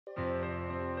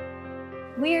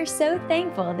We are so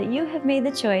thankful that you have made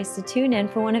the choice to tune in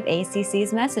for one of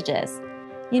ACC's messages.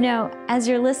 You know, as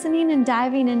you're listening and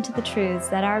diving into the truths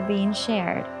that are being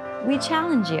shared, we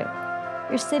challenge you.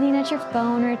 You're sitting at your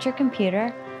phone or at your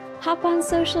computer, hop on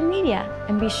social media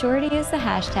and be sure to use the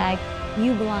hashtag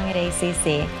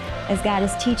YouBelongAtACC as God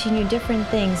is teaching you different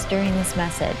things during this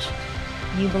message.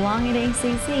 You belong at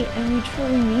ACC, and we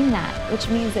truly mean that, which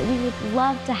means that we would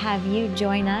love to have you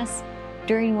join us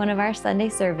during one of our Sunday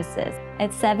services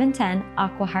at 710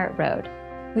 Aquahart Road.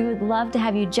 We would love to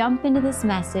have you jump into this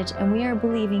message, and we are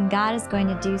believing God is going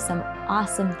to do some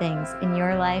awesome things in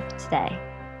your life today.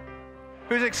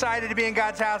 Who's excited to be in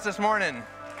God's house this morning?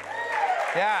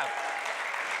 Yeah.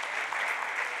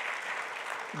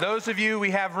 Those of you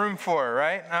we have room for,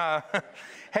 right?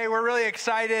 Hey, we're really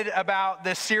excited about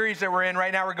this series that we're in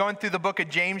right now. We're going through the book of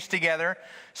James together.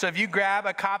 So if you grab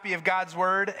a copy of God's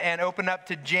Word and open up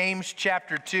to James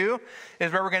chapter 2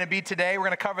 is where we're going to be today. We're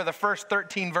going to cover the first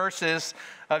 13 verses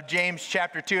of James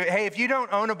chapter 2. Hey, if you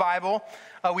don't own a Bible,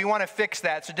 we want to fix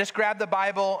that. So just grab the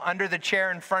Bible under the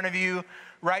chair in front of you,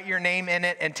 write your name in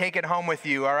it, and take it home with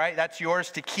you, all right? That's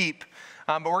yours to keep.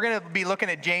 But we're going to be looking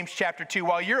at James chapter 2.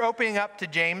 While you're opening up to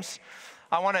James,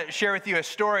 I want to share with you a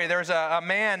story. There's a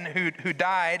man who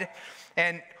died,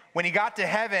 and when he got to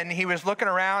heaven, he was looking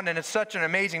around, and it's such an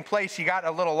amazing place, he got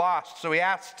a little lost. So he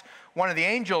asked one of the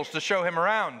angels to show him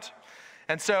around.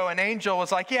 And so an angel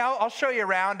was like, yeah, I'll show you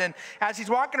around. And as he's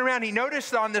walking around, he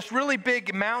noticed on this really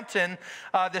big mountain,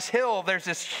 this hill, there's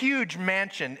this huge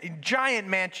mansion, a giant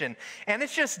mansion. And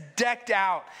it's just decked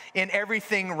out in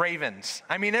everything ravens.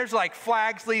 I mean, there's like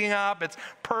flags leading up. It's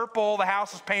purple. The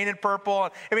house is painted purple.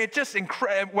 I mean, it's just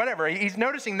incredible, whatever. He's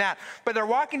noticing that. But they're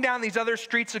walking down these other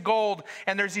streets of gold,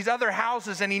 and there's these other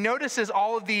houses. And he notices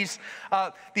all of these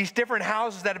different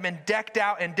houses that have been decked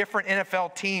out in different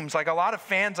NFL teams. Like a lot of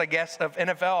fans, I guess, of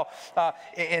NFL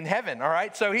in heaven, all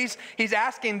right? So he's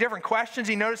asking different questions.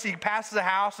 He notices he passes a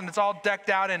house, and it's all decked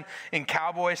out in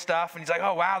cowboy stuff. And he's like,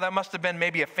 oh, wow, that must have been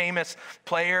maybe a famous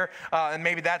player, and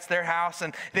maybe that's their house.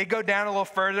 And they go down a little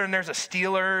further, and there's a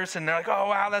Steelers, and they're like, oh,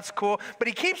 wow, that's cool. But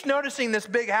he keeps noticing this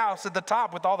big house at the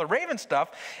top with all the Raven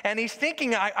stuff, and he's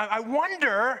thinking, I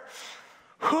wonder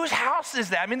whose house is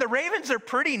that? I mean, the Ravens are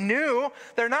pretty new.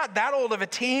 They're not that old of a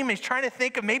team. He's trying to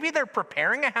think of maybe they're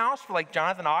preparing a house for like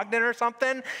Jonathan Ogden or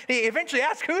something. He eventually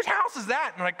asks, whose house is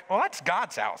that? And I'm like, well, that's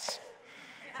God's house,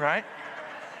 right?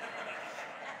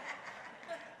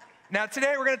 Now,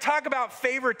 today we're going to talk about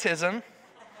favoritism.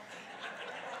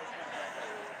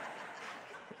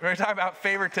 We're going to talk about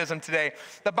favoritism today.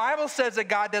 The Bible says that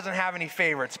God doesn't have any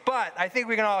favorites, but I think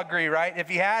we can all agree, right? If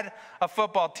you had a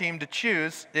football team to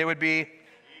choose, it would be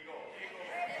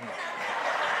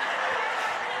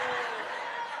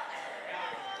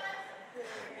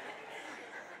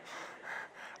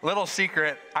little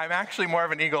secret, I'm actually more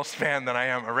of an Eagles fan than I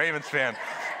am a Ravens fan,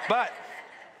 but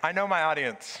I know my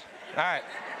audience. All right.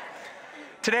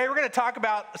 Today we're going to talk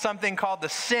about something called the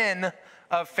sin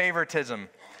of favoritism.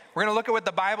 We're going to look at what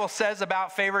the Bible says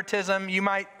about favoritism. You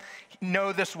might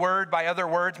know this word by other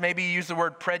words. Maybe you use the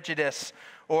word prejudice.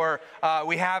 Or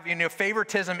we have,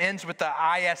 favoritism ends with the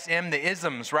ISM, the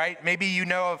isms, right? Maybe you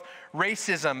know of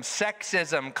racism,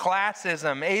 sexism,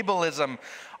 classism, ableism.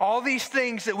 All these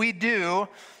things that we do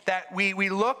that we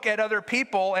look at other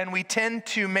people and we tend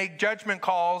to make judgment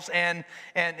calls and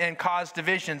cause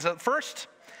divisions. The first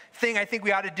thing I think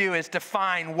we ought to do is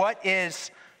define what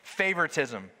is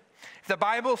favoritism. If the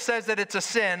Bible says that it's a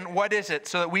sin, what is it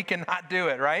so that we cannot do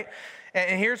it, right?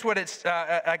 And here's what it's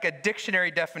like a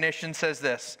dictionary definition says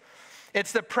this.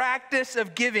 It's the practice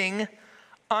of giving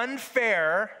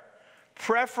unfair,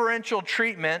 preferential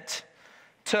treatment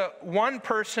to one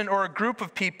person or a group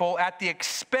of people at the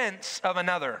expense of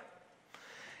another.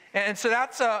 And so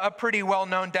that's a pretty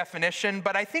well-known definition,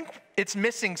 but I think it's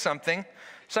missing something.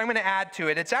 So I'm going to add to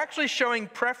it. It's actually showing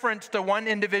preference to one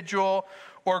individual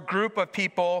or group of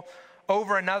people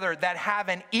over another that have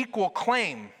an equal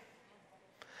claim.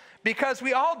 Because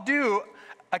we all do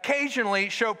occasionally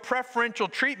show preferential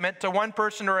treatment to one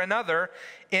person or another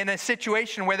in a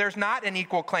situation where there's not an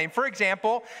equal claim. For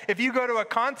example, if you go to a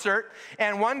concert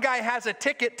and one guy has a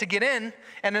ticket to get in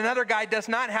and another guy does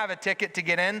not have a ticket to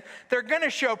get in, they're going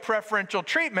to show preferential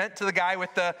treatment to the guy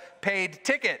with the paid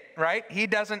ticket, right? He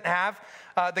doesn't have,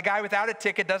 the guy without a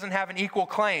ticket doesn't have an equal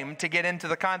claim to get into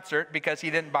the concert because he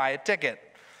didn't buy a ticket.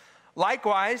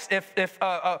 Likewise, if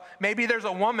maybe there's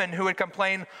a woman who would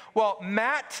complain, well,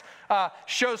 Matt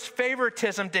shows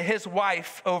favoritism to his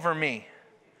wife over me.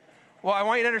 Well, I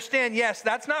want you to understand, yes,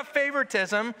 that's not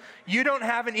favoritism. You don't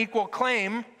have an equal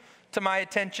claim to my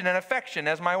attention and affection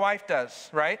as my wife does,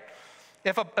 right?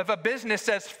 If a business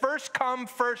says first come,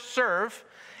 first serve,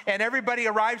 and everybody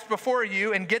arrives before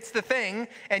you and gets the thing,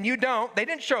 and you don't, they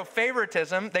didn't show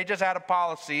favoritism, they just had a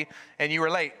policy and you were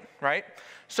late, right?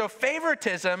 So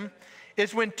favoritism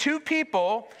is when two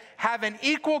people have an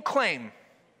equal claim.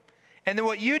 And then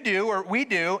what you do, or we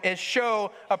do, is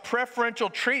show a preferential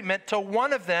treatment to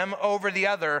one of them over the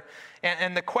other.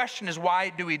 And the question is, why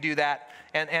do we do that?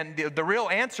 And the real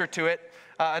answer to it,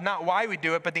 not why we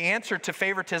do it, but the answer to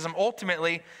favoritism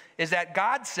ultimately is that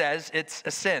God says it's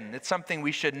a sin. It's something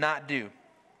we should not do.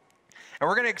 And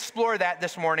we're going to explore that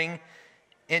this morning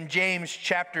in James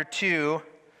chapter 2,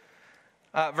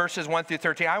 verses 1 through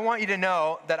 13. I want you to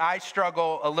know that I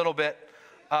struggle a little bit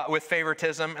with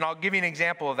favoritism, and I'll give you an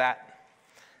example of that.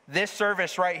 This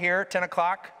service right here, 10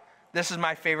 o'clock, this is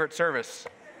my favorite service.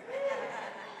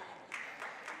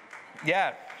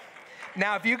 Yeah.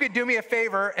 Now, if you could do me a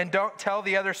favor and don't tell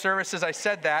the other services I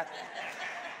said that,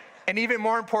 and even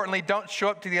more importantly, don't show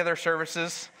up to the other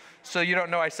services so you don't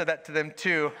know I said that to them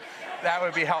too, that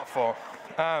would be helpful.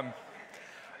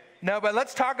 No, but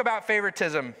let's talk about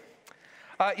favoritism.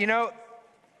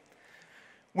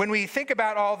 When we think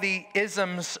about all the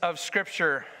isms of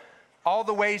Scripture, all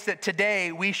the ways that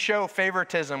today we show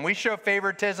favoritism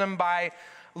by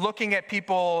looking at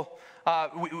people.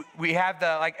 We have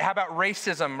how about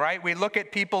racism, right? We look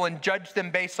at people and judge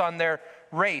them based on their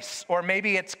race, or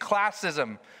maybe it's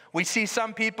classism. We see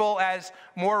some people as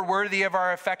more worthy of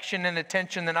our affection and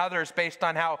attention than others based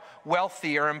on how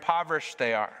wealthy or impoverished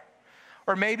they are.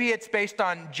 Or maybe it's based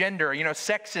on gender,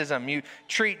 sexism. You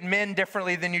treat men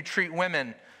differently than you treat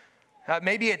women.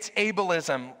 Maybe it's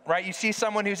ableism, right? You see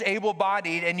someone who's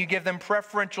able-bodied and you give them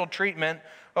preferential treatment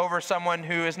over someone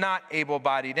who is not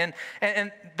able-bodied.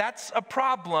 And that's a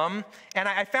problem. And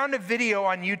I found a video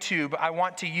on YouTube I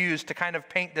want to use to kind of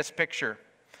paint this picture.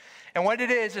 And what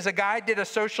it is a guy did a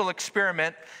social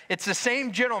experiment. It's the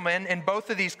same gentleman in both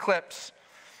of these clips.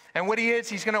 And what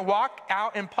he's going to walk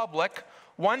out in public,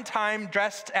 one time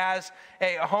dressed as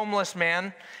a homeless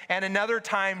man, and another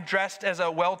time dressed as a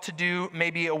well-to-do,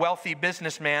 maybe a wealthy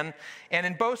businessman. And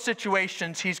in both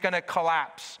situations, he's going to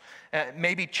collapse,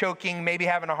 maybe choking, maybe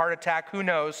having a heart attack, who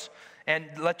knows? And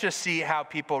let's just see how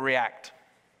people react.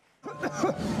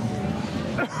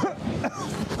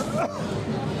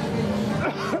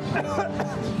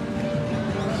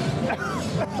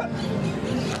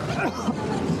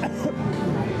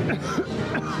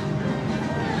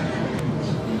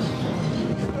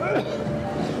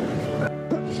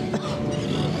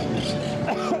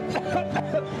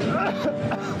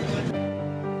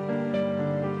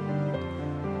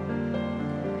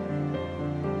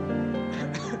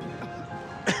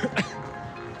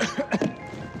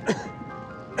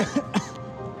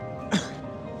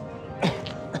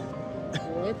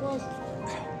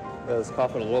 I was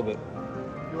coughing a little bit.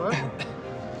 You what?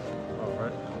 All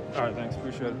right. All right, thanks.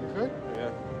 Appreciate it. You good?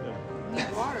 Yeah.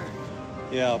 Need water.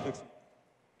 Yeah, I'll fix it.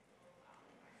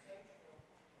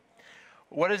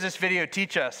 What does this video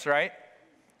teach us, right?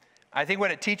 I think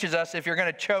what it teaches us, if you're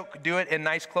going to choke, do it in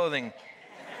nice clothing.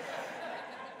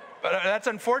 But that's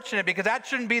unfortunate because that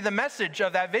shouldn't be the message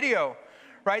of that video,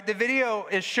 right? The video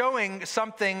is showing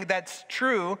something that's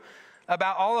true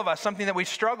about all of us, something that we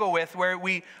struggle with, where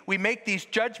we make these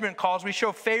judgment calls. We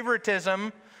show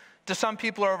favoritism to some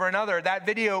people over another. That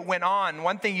video went on.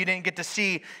 One thing you didn't get to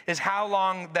see is how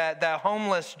long the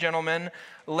homeless gentleman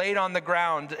laid on the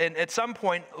ground, and at some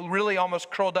point really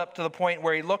almost curled up to the point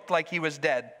where he looked like he was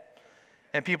dead.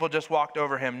 And people just walked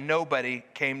over him. Nobody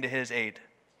came to his aid.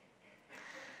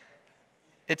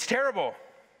 It's terrible.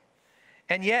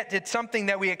 And yet, it's something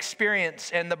that we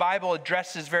experience, and the Bible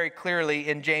addresses very clearly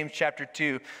in James chapter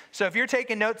 2. So if you're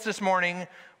taking notes this morning,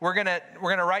 we're gonna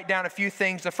write down a few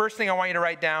things. The first thing I want you to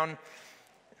write down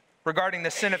regarding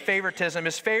the sin of favoritism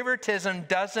is favoritism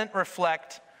doesn't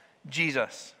reflect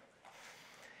Jesus.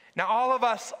 Now, all of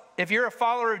us, if you're a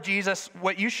follower of Jesus,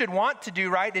 what you should want to do,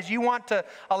 right, is you want to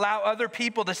allow other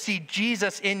people to see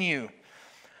Jesus in you.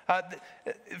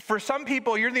 For some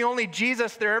people, you're the only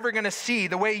Jesus they're ever going to see.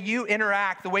 The way you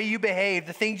interact, the way you behave,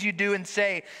 the things you do and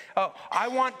say. I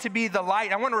want to be the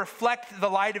light. I want to reflect the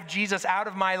light of Jesus out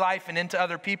of my life and into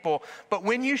other people. But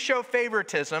when you show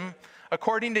favoritism,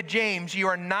 according to James, you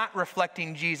are not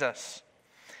reflecting Jesus.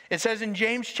 It says in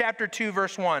James chapter 2,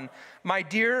 verse 1, my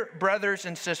dear brothers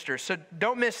and sisters. So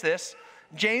don't miss this.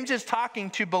 James is talking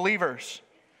to believers.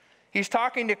 He's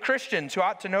talking to Christians who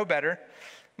ought to know better.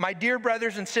 My dear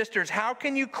brothers and sisters, how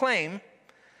can you claim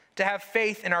to have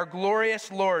faith in our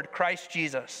glorious Lord Christ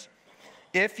Jesus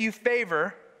if you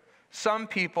favor some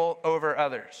people over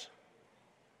others?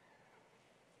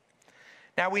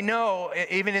 Now we know,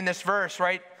 even in this verse,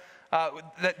 right,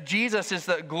 that Jesus is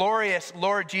the glorious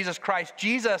Lord Jesus Christ.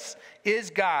 Jesus is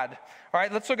God. All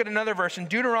right, let's look at another verse. In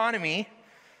Deuteronomy,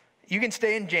 you can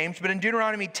stay in James, but in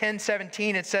Deuteronomy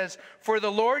 10:17, it says, "For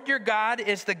the Lord your God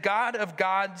is the God of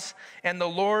gods and the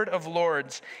Lord of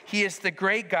lords. He is the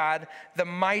great God, the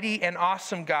mighty and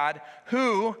awesome God,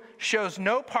 who shows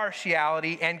no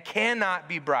partiality and cannot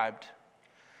be bribed."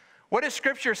 What does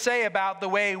Scripture say about the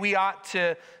way we ought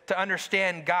to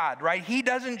understand God, right? He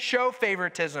doesn't show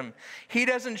favoritism. He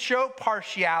doesn't show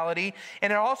partiality.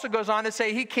 And it also goes on to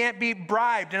say he can't be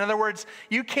bribed. In other words,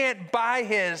 you can't buy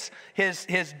his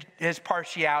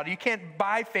partiality. You can't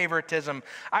buy favoritism.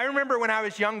 I remember when I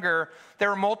was younger, there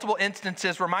were multiple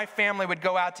instances where my family would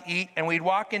go out to eat and we'd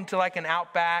walk into like an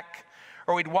Outback,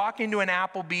 or we'd walk into an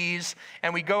Applebee's,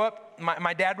 and we'd go up,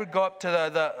 my dad would go up to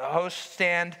the host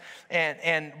stand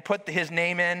and put his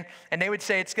name in, and they would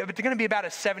say, it's going to be about a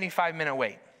 75-minute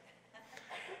wait.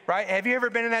 Right? Have you ever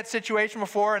been in that situation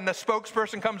before, and the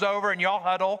spokesperson comes over, and you all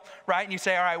huddle, right? And you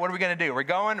say, all right, what are we going to do? We're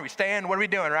going? Are we staying? What are we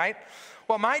doing, right?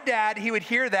 Well, my dad, he would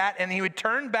hear that, and he would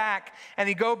turn back, and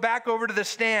he'd go back over to the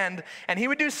stand, and he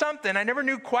would do something. I never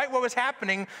knew quite what was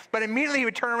happening, but immediately he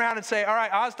would turn around and say, all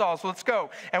right, Osdalls, let's go.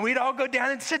 And we'd all go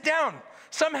down and sit down,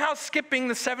 somehow skipping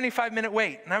the 75-minute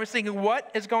wait. And I was thinking, what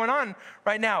is going on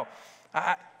right now?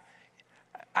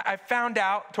 I found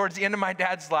out towards the end of my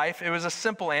dad's life, it was a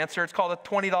simple answer. It's called a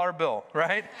 $20 bill,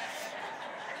 right?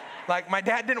 Like, my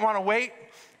dad didn't want to wait.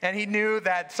 And he knew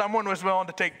that someone was willing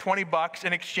to take $20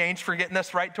 in exchange for getting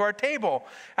us right to our table.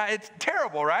 It's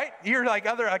terrible, right? You're like,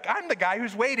 I'm the guy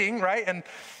who's waiting, right? And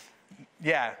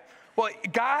yeah. Well,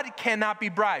 God cannot be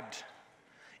bribed.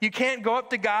 You can't go up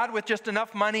to God with just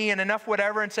enough money and enough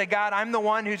whatever and say, God, I'm the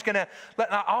one who's going to,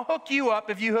 I'll hook you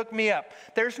up if you hook me up.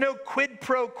 There's no quid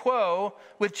pro quo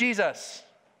with Jesus.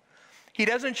 He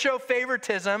doesn't show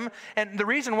favoritism, and the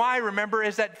reason why, remember,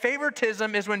 is that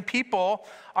favoritism is when people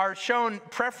are shown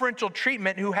preferential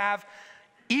treatment who have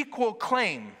equal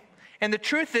claim. And the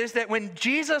truth is that when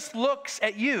Jesus looks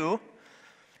at you,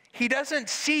 he doesn't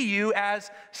see you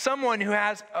as someone who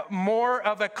has more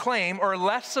of a claim or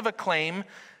less of a claim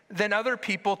than other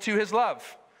people to his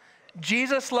love.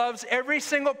 Jesus loves every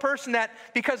single person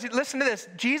because listen to this,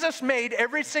 Jesus made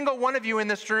every single one of you in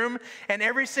this room and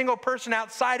every single person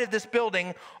outside of this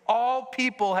building. All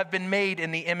people have been made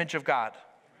in the image of God.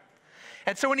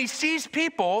 And so when he sees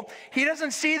people, he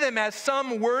doesn't see them as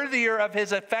some worthier of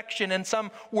his affection and some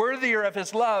worthier of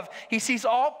his love. He sees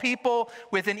all people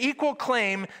with an equal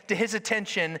claim to his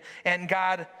attention, and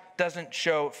God doesn't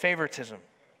show favoritism.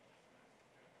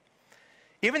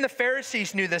 Even the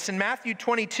Pharisees knew this. In Matthew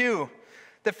 22,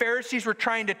 the Pharisees were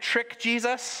trying to trick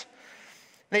Jesus.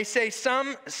 They say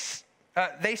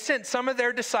they sent some of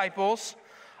their disciples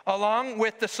along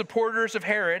with the supporters of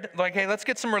Herod, like, hey, let's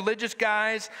get some religious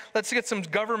guys, let's get some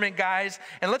government guys,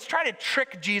 and let's try to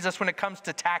trick Jesus when it comes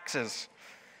to taxes.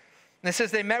 And it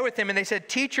says they met with him and they said,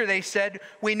 "Teacher," they said,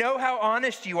 "we know how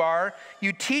honest you are.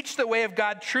 You teach the way of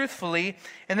God truthfully."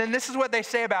 And then this is what they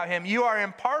say about him: "You are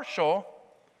impartial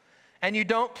and you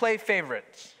don't play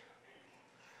favorites."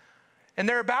 And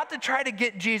they're about to try to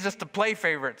get Jesus to play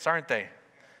favorites, aren't they?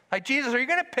 Like, Jesus, are you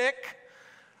going to pick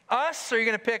us? Or are you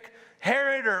going to pick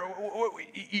Herod? Or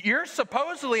you're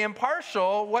supposedly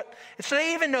impartial. What? So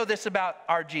they even know this about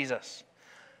our Jesus.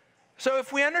 So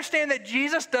if we understand that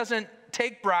Jesus doesn't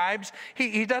take bribes,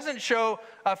 he doesn't show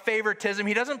favoritism,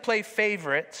 he doesn't play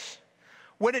favorites,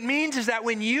 what it means is that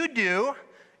when you do,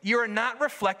 you're not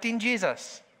reflecting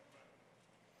Jesus.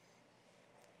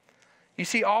 You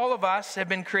see, all of us have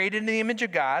been created in the image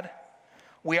of God.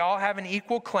 We all have an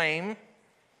equal claim.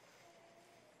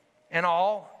 And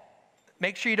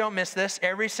make sure you don't miss this,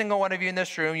 every single one of you in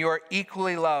this room, you are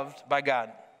equally loved by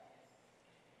God.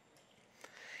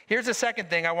 Here's the second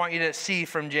thing I want you to see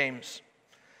from James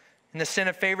in the sin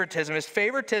of favoritism is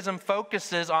favoritism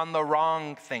focuses on the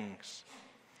wrong things.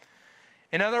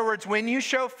 In other words, when you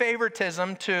show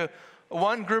favoritism to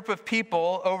one group of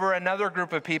people over another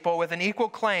group of people with an equal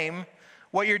claim,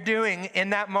 what you're doing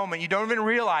in that moment, you don't even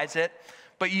realize it,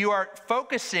 but you are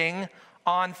focusing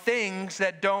on things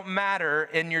that don't matter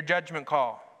in your judgment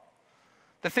call.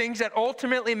 The things that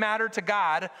ultimately matter to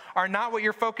God are not what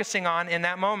you're focusing on in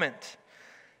that moment.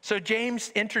 So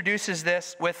James introduces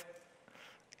this with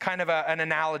kind of an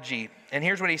analogy. And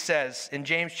here's what he says in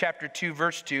James chapter 2,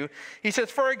 verse 2. He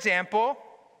says, "For example,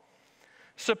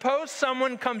 suppose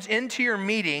someone comes into your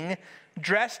meeting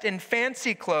dressed in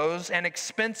fancy clothes and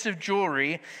expensive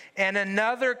jewelry, and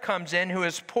another comes in who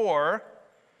is poor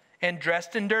and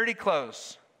dressed in dirty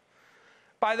clothes.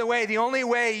 By the way, the only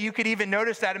way you could even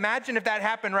notice that, imagine if that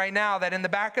happened right now, that in the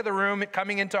back of the room,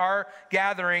 coming into our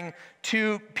gathering,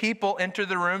 two people entered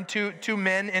the room, two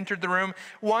men entered the room.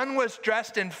 One was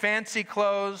dressed in fancy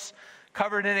clothes,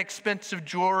 covered in expensive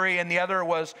jewelry, and the other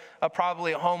was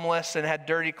probably homeless and had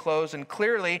dirty clothes. And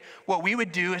clearly, what we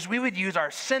would do is we would use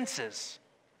our senses.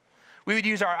 We would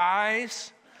use our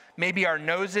eyes, maybe our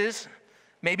noses.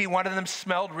 Maybe one of them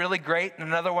smelled really great and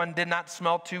another one did not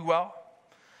smell too well.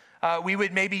 We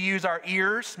would maybe use our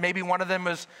ears. Maybe one of them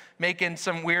was making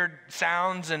some weird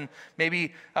sounds and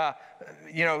maybe,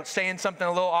 saying something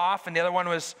a little off, and the other one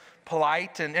was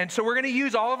polite. And so we're going to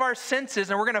use all of our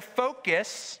senses, and we're going to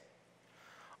focus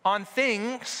on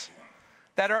things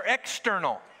that are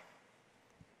external.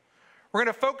 We're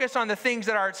going to focus on the things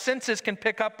that our senses can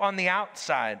pick up on the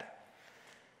outside.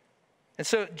 And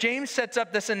so James sets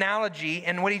up this analogy,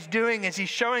 and what he's doing is he's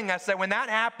showing us that when that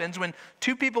happens, when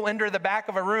two people enter the back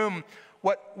of a room,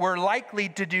 what we're likely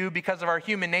to do because of our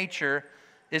human nature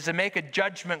is to make a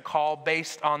judgment call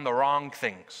based on the wrong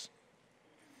things,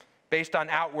 based on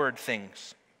outward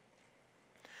things.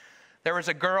 There was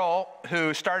a girl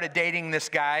who started dating this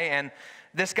guy, and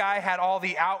this guy had all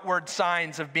the outward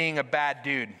signs of being a bad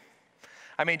dude.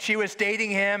 I mean, she was dating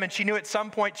him, and she knew at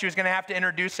some point she was going to have to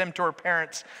introduce him to her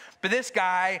parents. But this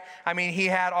guy, I mean, he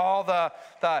had all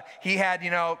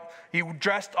he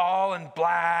dressed all in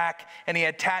black, and he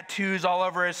had tattoos all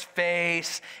over his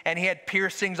face, and he had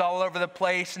piercings all over the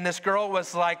place. And this girl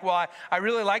was like, well, I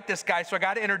really like this guy, so I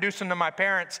got to introduce him to my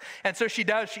parents. And so she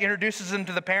does. She introduces him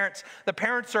to the parents. The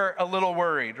parents are a little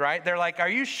worried, right? They're like, are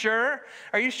you sure?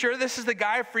 Are you sure this is the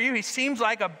guy for you? He seems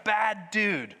like a bad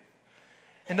dude.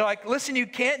 And they're like, listen, you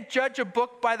can't judge a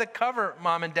book by the cover,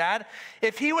 Mom and Dad.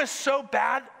 If he was so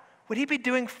bad, would he be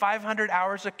doing 500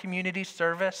 hours of community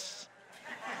service?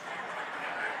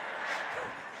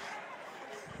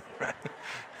 Right.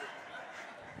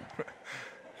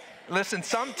 Listen,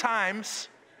 sometimes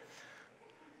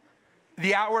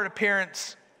the outward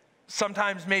appearance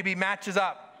sometimes maybe matches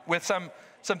up with some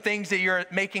things that you're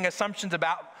making assumptions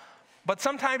about, but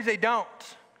sometimes they don't.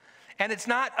 And it's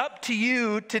not up to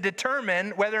you to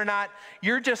determine whether or not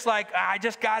you're just like, I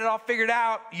just got it all figured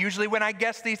out. Usually when I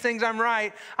guess these things, I'm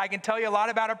right. I can tell you a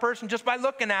lot about a person just by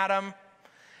looking at them.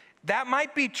 That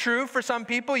might be true for some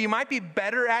people. You might be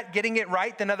better at getting it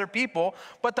right than other people.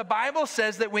 But the Bible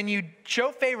says that when you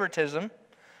show favoritism,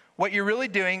 what you're really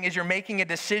doing is you're making a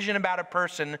decision about a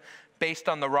person based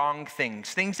on the wrong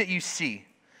things that you see,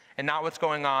 and not what's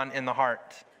going on in the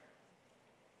heart.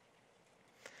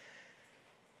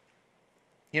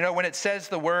 You know, when it says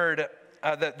the word,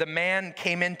 the man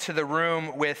came into the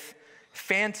room with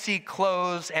fancy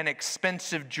clothes and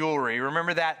expensive jewelry.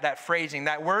 Remember that phrasing.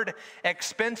 That word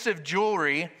expensive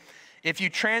jewelry, if you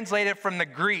translate it from the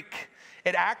Greek,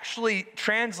 it actually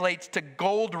translates to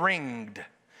gold ringed.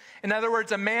 In other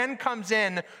words, a man comes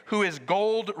in who is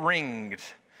gold ringed.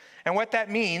 And what that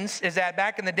means is that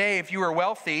back in the day, if you were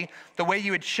wealthy, the way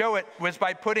you would show it was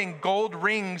by putting gold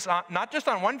rings on, not just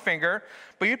on one finger,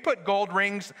 but you'd put gold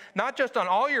rings not just on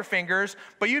all your fingers,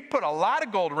 but you'd put a lot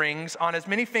of gold rings on as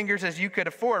many fingers as you could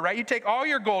afford, right? You take all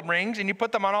your gold rings and you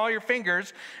put them on all your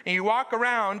fingers, and you walk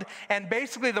around, and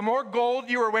basically the more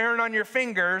gold you were wearing on your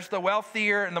fingers, the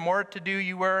wealthier and the more to-do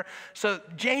you were. So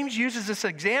James uses this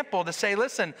example to say,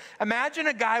 listen, imagine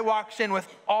a guy walks in with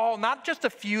not just a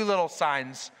few little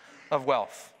signs of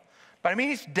wealth, but I mean,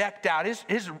 he's decked out.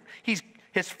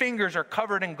 His fingers are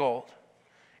covered in gold.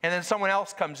 And then someone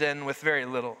else comes in with very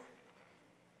little.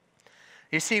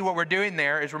 You see, what we're doing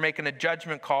there is we're making a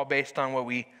judgment call based on what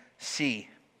we see.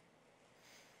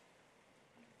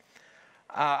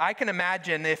 I can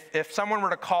imagine if someone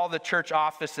were to call the church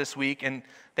office this week and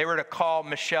they were to call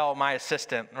Michelle, my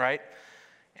assistant, right?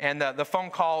 And the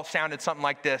phone call sounded something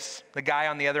like this. The guy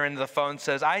on the other end of the phone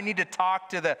says, I need to talk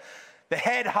to the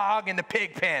head hog in the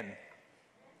pig pen.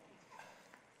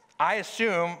 I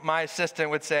assume my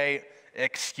assistant would say,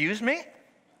 excuse me?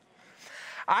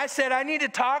 I said, I need to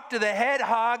talk to the head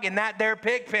hog in that there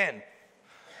pig pen.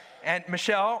 And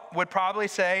Michelle would probably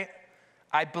say,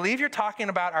 I believe you're talking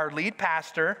about our lead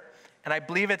pastor, and I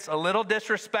believe it's a little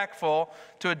disrespectful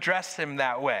to address him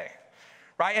that way.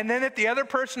 Right? And then if the other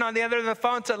person on the other end of the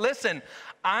phone said, listen,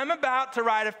 I'm about to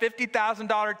write a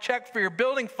 $50,000 check for your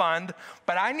building fund,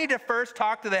 but I need to first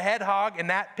talk to the head hog in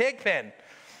that pig pen.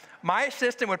 My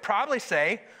assistant would probably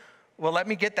say, well, let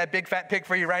me get that big fat pig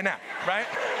for you right now, right?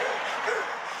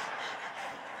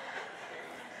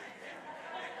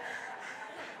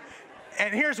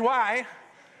 And here's why,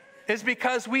 is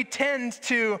because we tend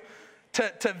to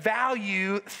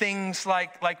value things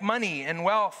like money and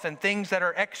wealth and things that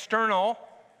are external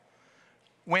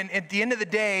when at the end of the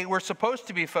day, we're supposed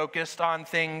to be focused on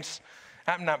things.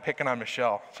 I'm not picking on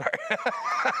Michelle, sorry.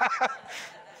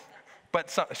 But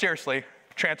seriously,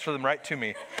 transfer them right to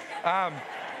me.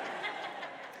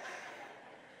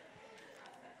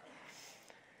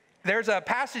 There's a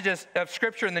passage of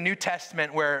scripture in the New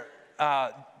Testament where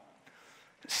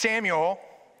Samuel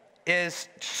is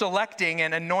selecting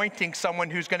and anointing someone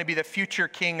who's going to be the future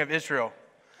king of Israel.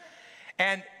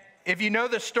 And if you know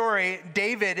the story,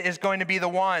 David is going to be the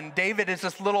one. David is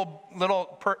this little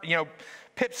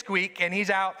pipsqueak, and he's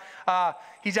out,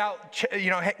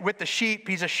 with the sheep.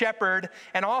 He's a shepherd,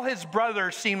 and all his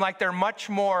brothers seem like they're much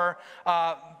more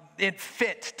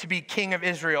fit to be king of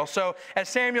Israel. So as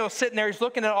Samuel's sitting there, he's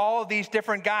looking at all of these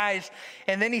different guys,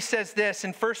 and then he says this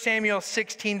in 1 Samuel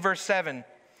 16, verse 7.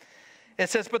 It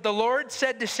says, "But the Lord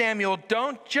said to Samuel,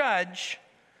 don't judge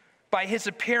by his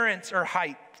appearance or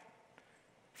height,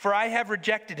 for I have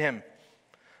rejected him.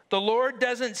 The Lord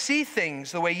doesn't see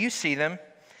things the way you see them.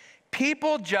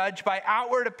 People judge by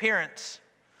outward appearance,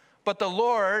 but the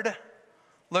Lord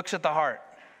looks at the heart."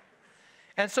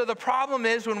 And so the problem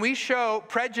is when we show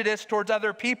prejudice towards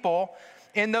other people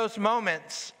in those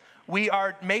moments, we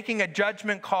are making a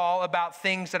judgment call about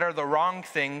things that are the wrong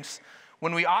things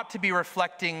when we ought to be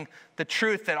reflecting the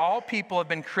truth that all people have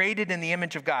been created in the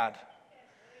image of God.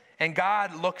 And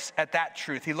God looks at that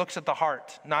truth. He looks at the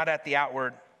heart, not at the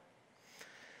outward.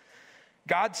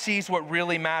 God sees what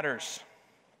really matters.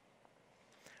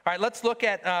 All right, let's look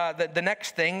at the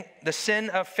next thing, the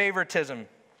sin of favoritism.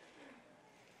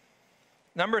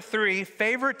 Number 3,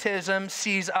 favoritism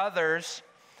sees others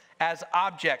as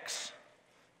objects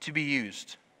to be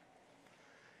used.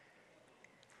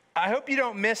 I hope you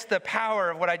don't miss the power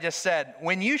of what I just said.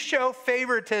 When you show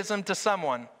favoritism to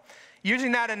someone,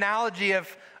 using that analogy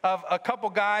of a couple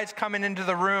guys coming into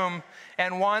the room,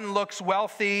 and one looks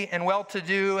wealthy and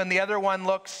well-to-do, and the other one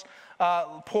looks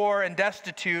poor and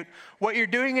destitute, what you're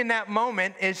doing in that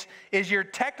moment is you're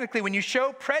technically, when you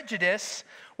show prejudice,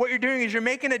 what you're doing is you're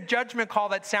making a judgment call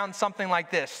that sounds something like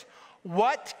this.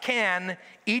 What can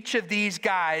each of these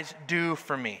guys do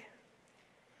for me?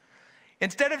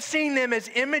 Instead of seeing them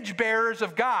as image bearers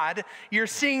of God, you're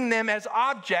seeing them as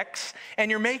objects,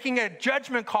 and you're making a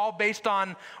judgment call based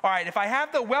on, all right, if I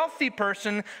have the wealthy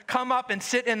person come up and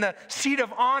sit in the seat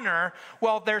of honor,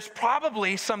 well, there's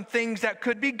probably some things that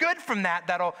could be good from that.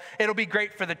 It'll be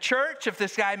great for the church. If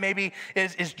this guy maybe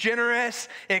is generous,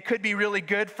 it could be really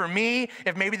good for me.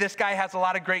 If maybe this guy has a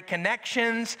lot of great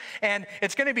connections, and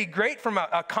it's going to be great from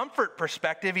a comfort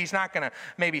perspective. He's not going to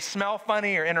maybe smell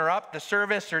funny or interrupt the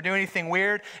service or do anything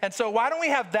weird. And so why don't we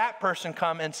have that person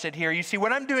come and sit here? You see,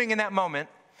 what I'm doing in that moment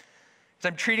is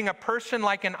I'm treating a person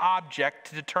like an object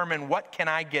to determine what can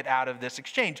I get out of this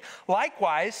exchange.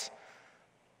 Likewise,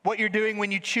 what you're doing when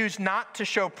you choose not to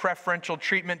show preferential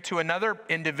treatment to another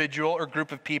individual or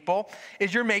group of people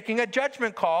is you're making a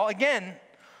judgment call, again,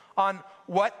 on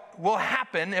what will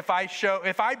happen if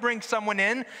I bring someone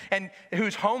in and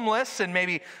who's homeless and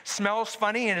maybe smells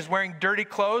funny and is wearing dirty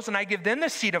clothes, and I give them the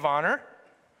seat of honor.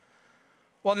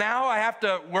 Well, now I have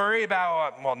to worry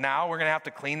about, now we're going to have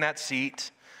to clean that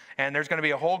seat, and there's going to be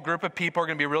a whole group of people who are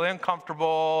going to be really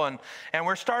uncomfortable, and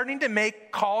we're starting to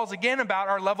make calls again about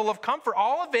our level of comfort.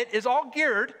 All of it is all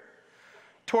geared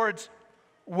towards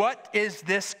what is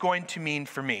this going to mean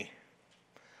for me?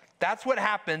 That's what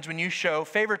happens when you show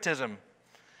favoritism.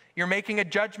 You're making a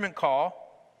judgment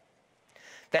call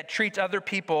that treats other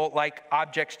people like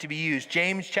objects to be used.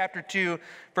 James chapter 2,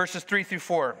 verses 3 through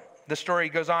 4. The story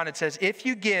goes on, it says, "If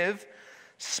you give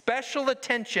special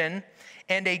attention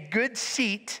and a good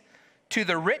seat to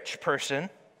the rich person,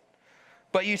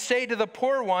 but you say to the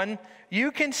poor one,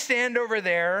 you can stand over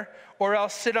there or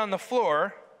else sit on the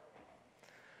floor,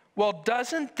 well,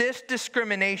 doesn't this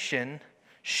discrimination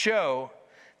show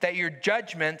that your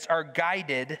judgments are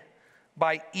guided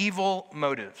by evil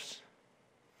motives?"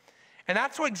 And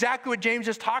that's exactly what James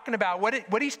is talking about.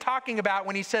 What he's talking about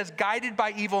when he says guided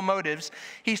by evil motives,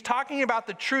 he's talking about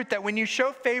the truth that when you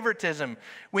show favoritism,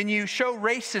 when you show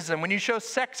racism, when you show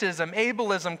sexism,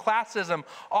 ableism, classism,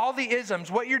 all the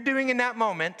isms, what you're doing in that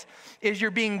moment is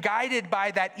you're being guided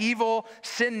by that evil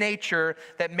sin nature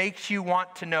that makes you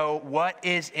want to know what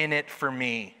is in it for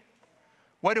me.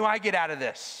 What do I get out of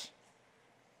this?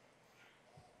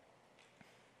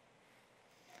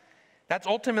 That's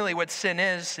ultimately what sin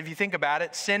is, if you think about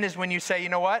it. Sin is when you say, you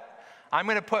know what? I'm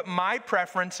going to put my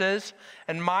preferences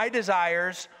and my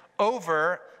desires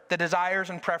over the desires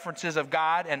and preferences of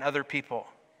God and other people.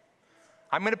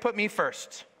 I'm going to put me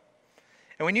first.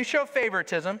 And when you show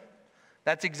favoritism,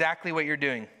 that's exactly what you're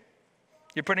doing.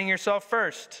 You're putting yourself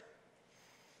first.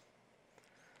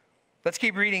 Let's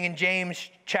keep reading in James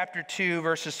chapter 2,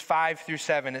 verses 5 through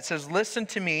 7. It says, "Listen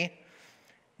to me,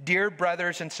 dear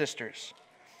brothers and sisters.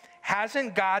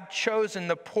 Hasn't God chosen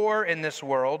the poor in this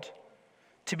world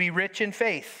to be rich in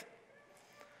faith?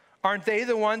 Aren't they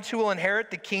the ones who will inherit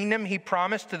the kingdom he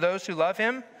promised to those who love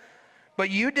him?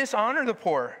 But you dishonor the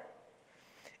poor.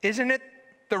 Isn't it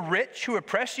the rich who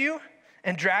oppress you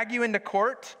and drag you into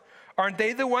court? Aren't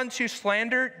they the ones who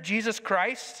slander Jesus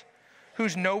Christ,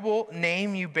 whose noble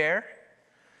name you bear?"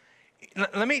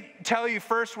 Let me tell you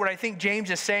first what I think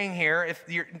James is saying here. If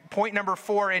your point number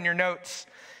 4 in your notes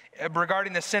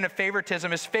regarding the sin of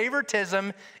favoritism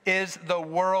is the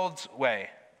world's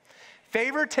way.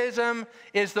 Favoritism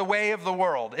is the way of the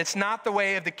world. It's not the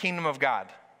way of the kingdom of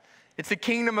God. It's the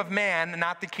kingdom of man,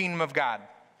 not the kingdom of God.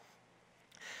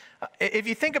 If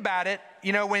you think about it,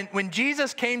 you know, when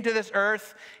Jesus came to this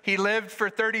earth, he lived for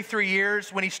 33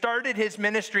 years. When he started his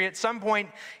ministry, at some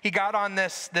point, he got on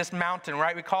this mountain,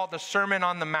 right? We call it the Sermon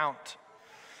on the Mount.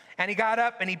 And he got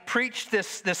up and he preached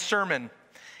this sermon.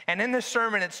 And in this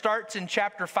sermon, it starts in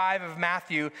chapter 5 of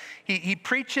Matthew. He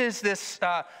preaches this,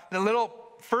 the little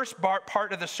first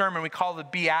part of the sermon we call the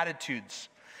Beatitudes.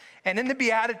 And in the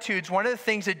Beatitudes, one of the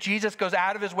things that Jesus goes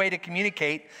out of his way to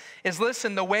communicate is,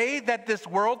 listen, the way that this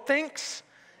world thinks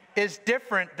is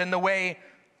different than the way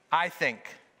I think.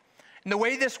 And the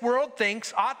way this world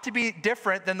thinks ought to be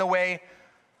different than the way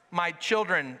my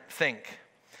children think.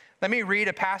 Let me read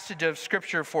a passage of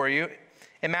scripture for you.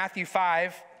 In Matthew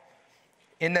 5,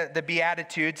 in the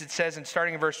Beatitudes, it says, and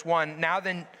starting in verse 1,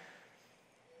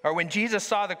 when Jesus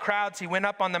saw the crowds, he went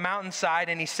up on the mountainside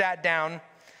and he sat down.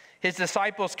 His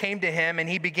disciples came to him, and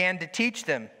he began to teach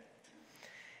them.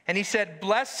 And he said,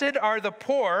 "Blessed are the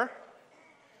poor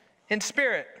in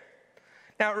spirit."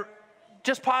 Now,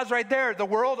 just pause right there. The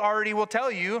world already will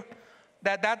tell you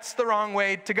that that's the wrong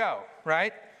way to go,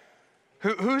 right?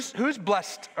 Who's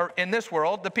blessed in this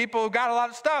world? The people who got a lot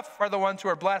of stuff are the ones who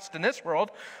are blessed in this world.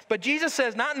 But Jesus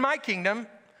says, not in my kingdom,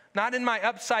 not in my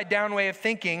upside-down way of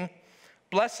thinking.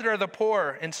 Blessed are the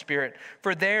poor in spirit,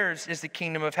 for theirs is the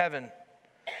kingdom of heaven.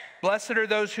 Blessed are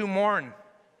those who mourn,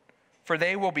 for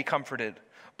they will be comforted.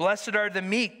 Blessed are the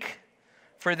meek,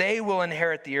 for they will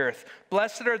inherit the earth.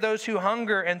 Blessed are those who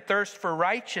hunger and thirst for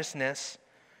righteousness,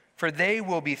 for they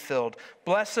will be filled.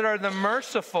 Blessed are the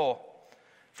merciful,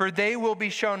 for they will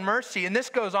be shown mercy. And this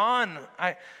goes on.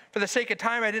 For the sake of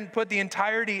time, I didn't put the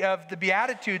entirety of the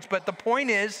Beatitudes, but the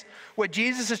point is, what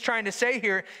Jesus is trying to say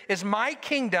here is my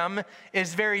kingdom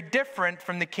is very different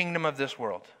from the kingdom of this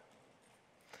world.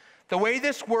 The way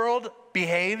this world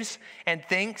behaves and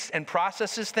thinks and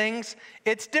processes things,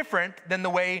 it's different than the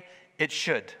way it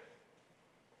should.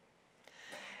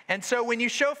 And so when you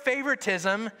show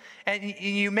favoritism and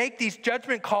you make these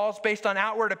judgment calls based on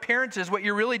outward appearances, what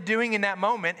you're really doing in that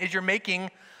moment is you're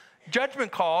making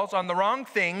judgment calls on the wrong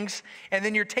things, and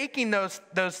then you're taking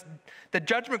the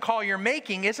judgment call you're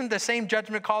making isn't the same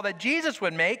judgment call that Jesus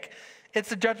would make. It's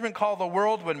the judgment call the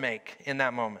world would make in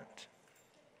that moment.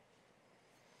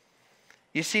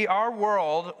 You see, our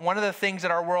world, one of the things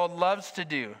that our world loves to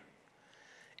do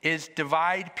is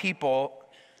divide people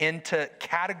into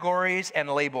categories and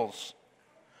labels.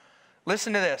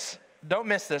 Listen to this. Don't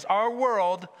miss this. Our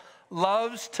world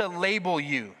loves to label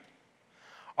you.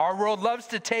 Our world loves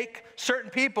to take certain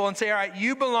people and say, all right,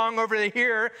 you belong over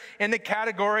here in the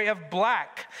category of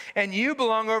black, and you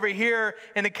belong over here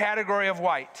in the category of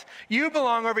white. You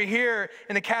belong over here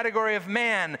in the category of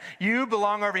man. You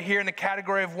belong over here in the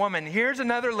category of woman. Here's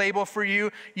another label for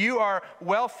you. You are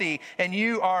wealthy and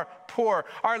you are poor.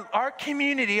 Our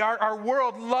community, our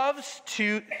world loves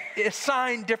to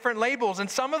assign different labels. And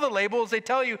some of the labels, they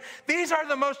tell you, these are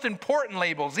the most important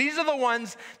labels. These are the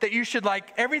ones that you should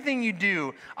like. Everything you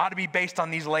do ought to be based on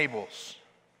these labels.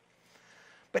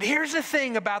 But here's the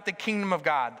thing about the kingdom of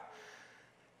God.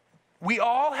 We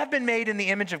all have been made in the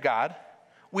image of God.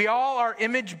 We all are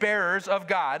image bearers of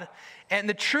God. And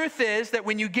the truth is that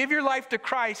when you give your life to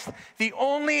Christ, the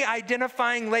only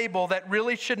identifying label that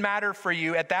really should matter for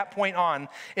you at that point on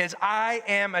is, I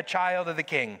am a child of the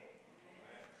King.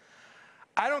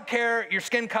 I don't care your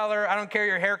skin color. I don't care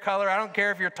your hair color. I don't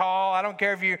care if you're tall. I don't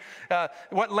care if you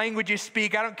what language you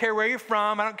speak. I don't care where you're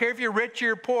from. I don't care if you're rich or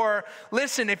you're poor.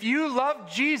 Listen, if you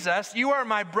love Jesus, you are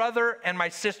my brother and my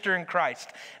sister in Christ.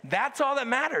 That's all that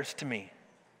matters to me.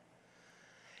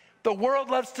 The world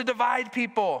loves to divide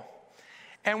people.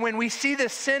 And when we see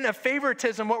this sin of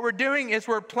favoritism, what we're doing is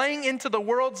we're playing into the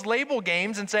world's label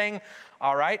games and saying,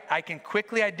 all right, I can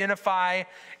quickly identify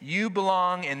you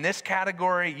belong in this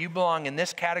category, you belong in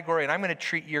this category, and I'm going to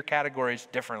treat your categories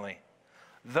differently.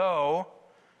 Though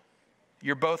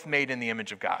you're both made in the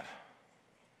image of God.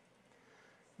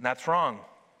 And that's wrong.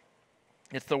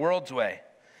 It's the world's way.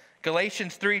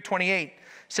 Galatians 3:28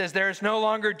 says, there is no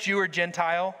longer Jew or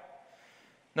Gentile,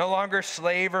 no longer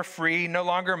slave or free, no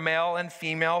longer male and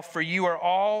female, for you are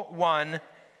all one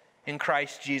in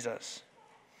Christ Jesus.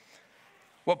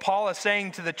 What Paul is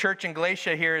saying to the church in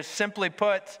Galatia here is, simply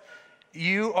put,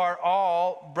 you are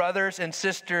all brothers and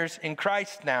sisters in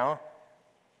Christ now.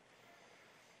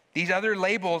 These other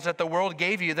labels that the world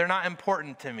gave you, they're not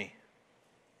important to me.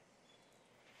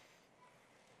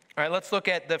 All right, let's look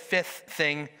at the fifth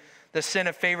thing, the sin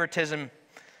of favoritism.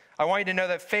 I want you to know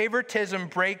that favoritism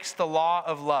breaks the law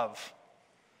of love,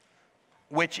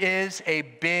 which is a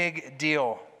big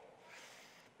deal.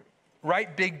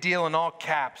 Write big deal in all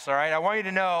caps, all right? I want you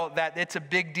to know that it's a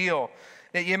big deal.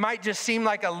 That it might just seem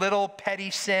like a little petty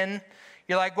sin.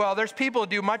 You're like, well, there's people who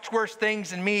do much worse things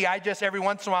than me. I just every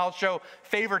once in a while show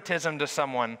favoritism to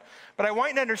someone. But I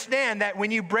want you to understand that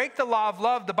when you break the law of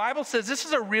love, the Bible says this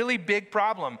is a really big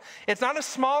problem. It's not a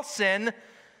small sin.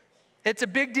 It's a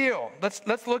big deal.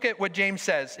 Let's look at what James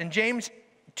says. In James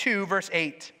 2, verse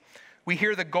 8, we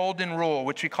hear the golden rule,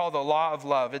 which we call the law of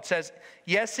love. It says,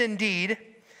 yes, indeed,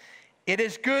 it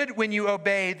is good when you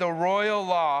obey the royal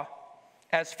law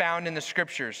as found in the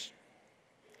scriptures.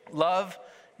 Love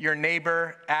your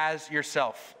neighbor as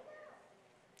yourself.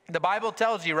 The Bible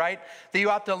tells you, right, that you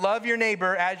ought to love your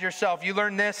neighbor as yourself. You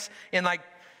learn this in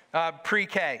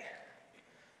pre-K.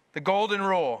 The golden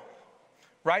rule,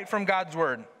 right from God's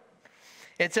word.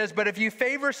 It says, but if you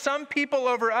favor some people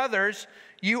over others,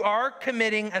 you are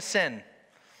committing a sin.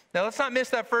 Now, let's not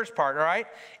miss that first part, all right?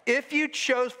 If you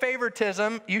show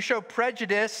favoritism, you show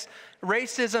prejudice,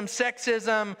 racism,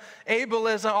 sexism,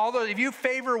 ableism, all those, if you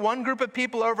favor one group of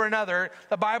people over another,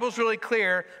 the Bible's really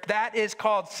clear, that is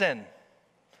called sin.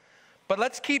 But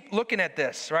let's keep looking at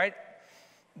this, right?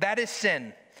 That is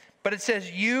sin. But it says,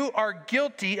 you are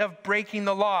guilty of breaking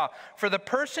the law. For the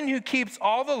person who keeps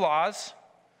all the laws,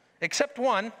 except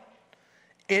one,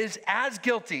 is as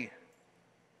guilty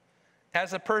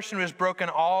as a person who has broken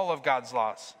all of God's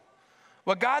laws.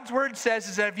 What God's word says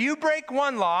is that if you break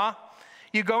one law,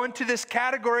 you go into this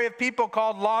category of people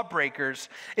called lawbreakers.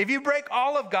 If you break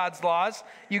all of God's laws,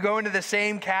 you go into the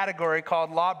same category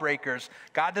called lawbreakers.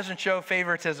 God doesn't show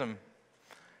favoritism.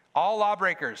 All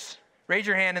lawbreakers. Raise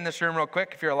your hand in this room real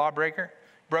quick if you're a lawbreaker.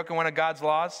 Broken one of God's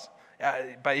laws.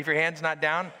 But if your hand's not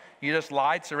down, you just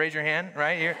lied, so raise your hand,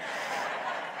 right?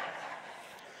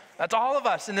 That's all of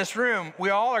us in this room.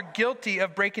 We all are guilty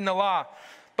of breaking the law.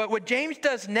 But what James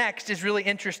does next is really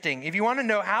interesting. If you want to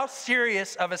know how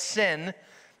serious of a sin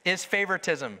is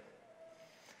favoritism,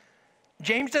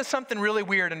 James does something really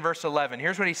weird in verse 11.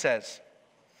 Here's what he says.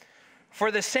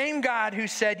 For the same God who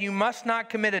said you must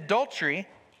not commit adultery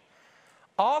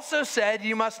also said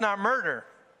you must not murder.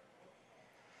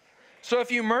 So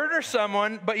if you murder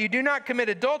someone but you do not commit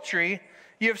adultery,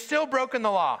 you have still broken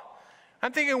the law.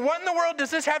 I'm thinking, what in the world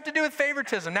does this have to do with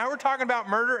favoritism? Now we're talking about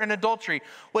murder and adultery.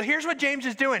 Well, here's what James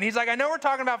is doing. He's like, I know we're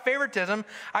talking about favoritism.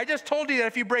 I just told you that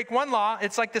if you break one law,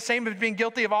 it's like the same as being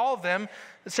guilty of all of them,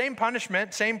 the same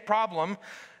punishment, same problem.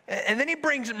 And then he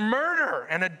brings murder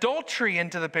and adultery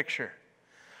into the picture.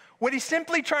 What he's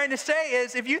simply trying to say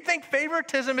is, if you think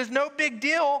favoritism is no big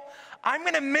deal, I'm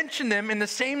going to mention them in the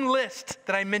same list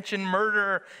that I mentioned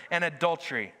murder and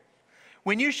adultery.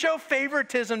 When you show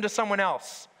favoritism to someone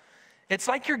else, it's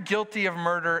like you're guilty of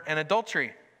murder and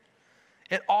adultery.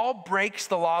 It all breaks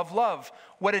the law of love.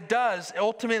 What it does,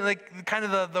 ultimately, kind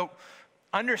of the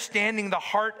understanding the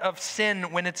heart of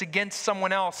sin when it's against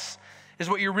someone else, is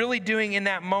what you're really doing in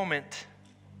that moment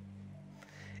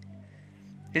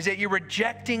is that you're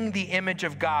rejecting the image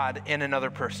of God in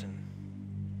another person.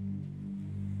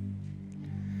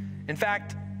 In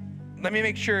fact, let me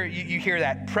make sure you hear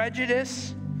that.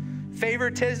 Prejudice,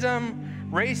 favoritism,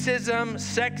 racism,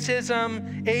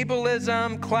 sexism,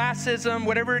 ableism, classism,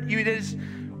 whatever it is,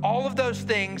 all of those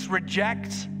things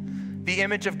reject the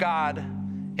image of God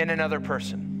in another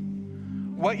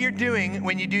person. What you're doing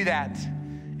when you do that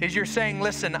is you're saying,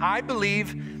 listen, I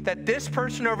believe that this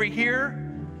person over here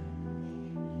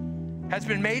has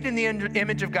been made in the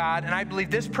image of God, and I believe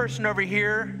this person over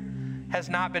here has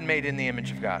not been made in the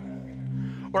image of God.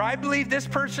 Or I believe this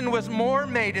person was more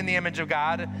made in the image of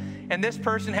God, and this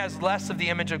person has less of the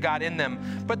image of God in them.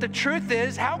 But the truth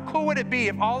is, how cool would it be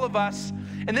if all of us,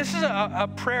 and this is a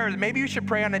prayer that maybe you should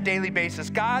pray on a daily basis,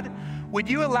 God, would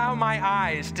you allow my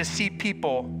eyes to see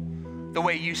people the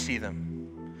way you see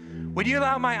them? Would you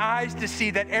allow my eyes to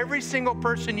see that every single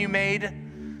person you made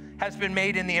has been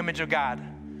made in the image of God?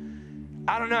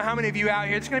 I don't know how many of you out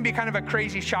here, it's going to be kind of a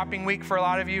crazy shopping week for a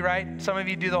lot of you, right? Some of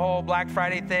you do the whole Black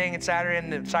Friday thing and Saturday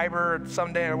and Cyber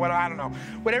Sunday or what, I don't know.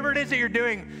 Whatever it is that you're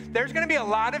doing, there's going to be a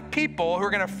lot of people who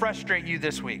are going to frustrate you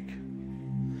this week.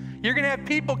 You're going to have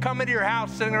people come into your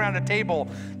house sitting around a table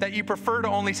that you prefer to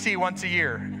only see once a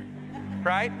year,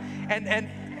 right? And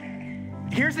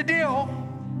here's the deal.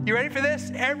 You ready for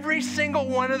this? Every single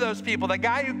one of those people, the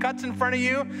guy who cuts in front of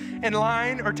you in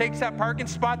line or takes that parking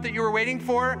spot that you were waiting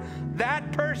for,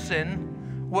 that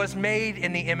person was made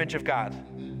in the image of God.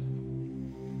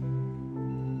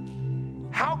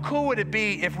 How cool would it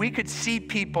be if we could see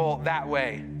people that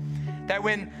way? That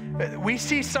when we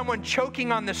see someone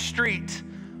choking on the street,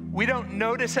 we don't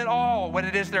notice at all what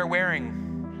it is they're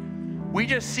wearing. We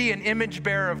just see an image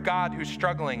bearer of God who's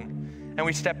struggling, and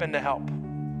we step in to help.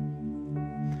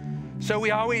 So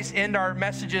we always end our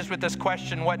messages with this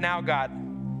question, what now, God?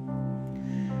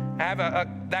 I have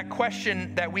that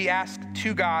question that we ask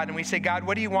to God, and we say, God,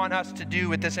 what do you want us to do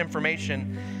with this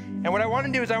information? And what I want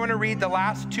to do is I want to read the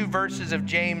last two verses of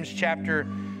James chapter,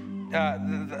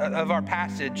 of our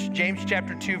passage, James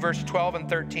chapter 2, verse 12 and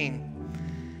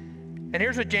 13. And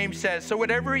here's what James says, so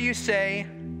whatever you say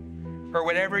or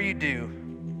whatever you do,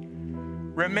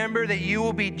 remember that you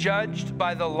will be judged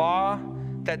by the law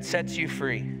that sets you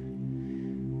free.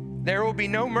 There will be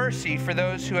no mercy for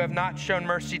those who have not shown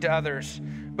mercy to others.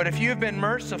 But if you have been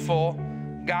merciful,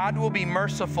 God will be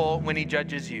merciful when he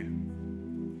judges you.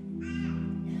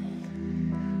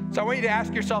 So I want you to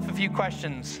ask yourself a few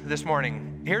questions this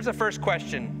morning. Here's the first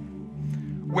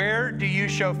question. Where do you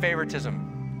show favoritism?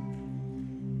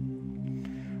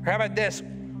 Or how about this?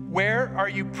 Where are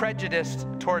you prejudiced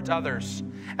towards others?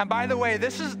 And by the way,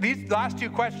 these last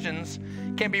two questions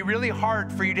can be really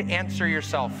hard for you to answer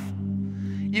yourself.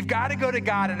 You've got to go to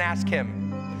God and ask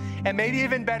him. And maybe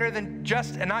even better than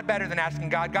not better than asking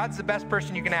God. God's the best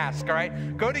person you can ask, all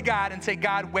right? Go to God and say,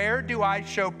 God, where do I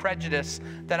show prejudice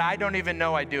that I don't even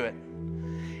know I do it?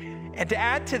 And to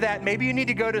add to that, maybe you need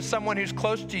to go to someone who's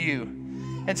close to you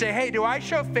and say, hey, do I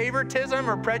show favoritism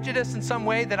or prejudice in some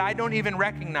way that I don't even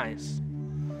recognize?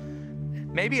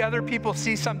 Maybe other people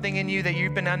see something in you that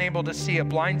you've been unable to see, a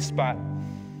blind spot.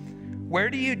 Where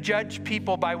do you judge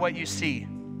people by what you see?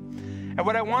 And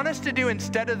what I want us to do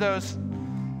instead of those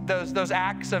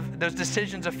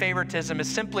decisions of favoritism is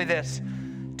simply this,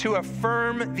 to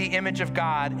affirm the image of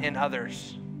God in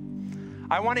others.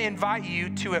 I want to invite you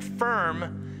to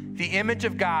affirm the image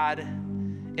of God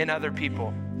in other people.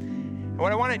 And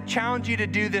what I want to challenge you to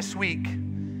do this week,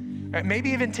 maybe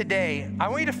even today, I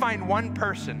want you to find one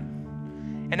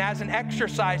person, and as an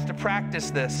exercise to practice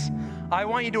this, I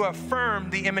want you to affirm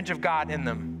the image of God in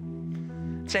them.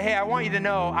 Say, hey, I want you to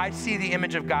know I see the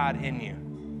image of God in you.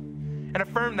 And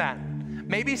affirm that.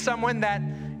 Maybe someone that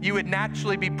you would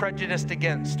naturally be prejudiced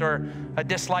against or a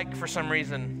dislike for some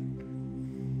reason.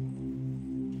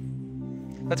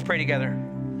 Let's pray together.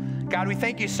 God, we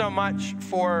thank you so much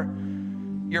for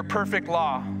your perfect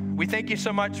law. We thank you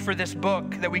so much for this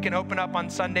book that we can open up on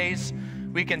Sundays.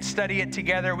 We can study it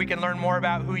together. We can learn more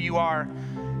about who you are.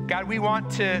 God, we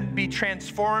want to be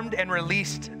transformed and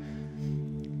released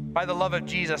by the love of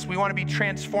Jesus. We want to be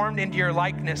transformed into your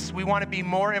likeness. We want to be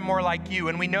more and more like you.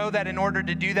 And we know that in order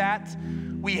to do that,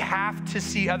 we have to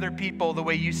see other people the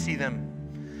way you see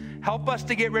them. Help us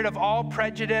to get rid of all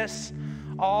prejudice,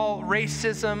 all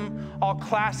racism, all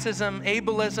classism,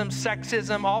 ableism,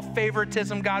 sexism, all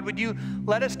favoritism. God, would you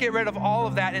let us get rid of all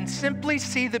of that and simply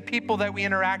see the people that we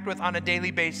interact with on a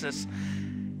daily basis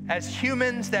as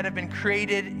humans that have been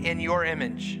created in your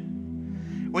image.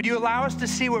 Would you allow us to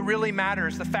see what really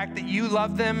matters, the fact that you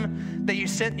love them, that you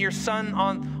sent your son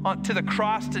on to the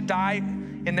cross to die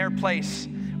in their place.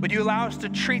 Would you allow us to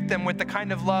treat them with the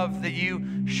kind of love that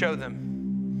you show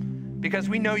them? Because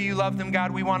we know you love them,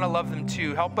 God, we want to love them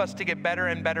too. Help us to get better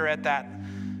and better at that.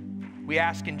 We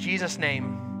ask in Jesus'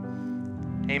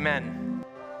 name, amen.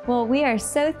 Well, we are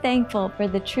so thankful for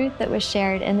the truth that was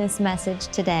shared in this message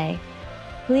today.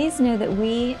 Please know that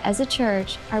we, as a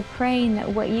church, are praying that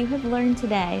what you have learned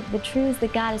today, the truths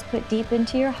that God has put deep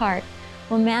into your heart,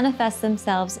 will manifest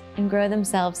themselves and grow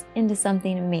themselves into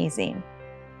something amazing.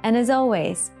 And as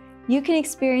always, you can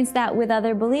experience that with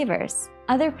other believers,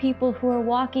 other people who are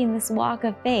walking this walk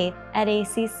of faith at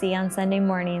ACC on Sunday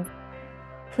mornings.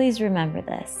 Please remember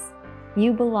this.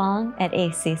 You belong at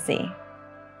ACC.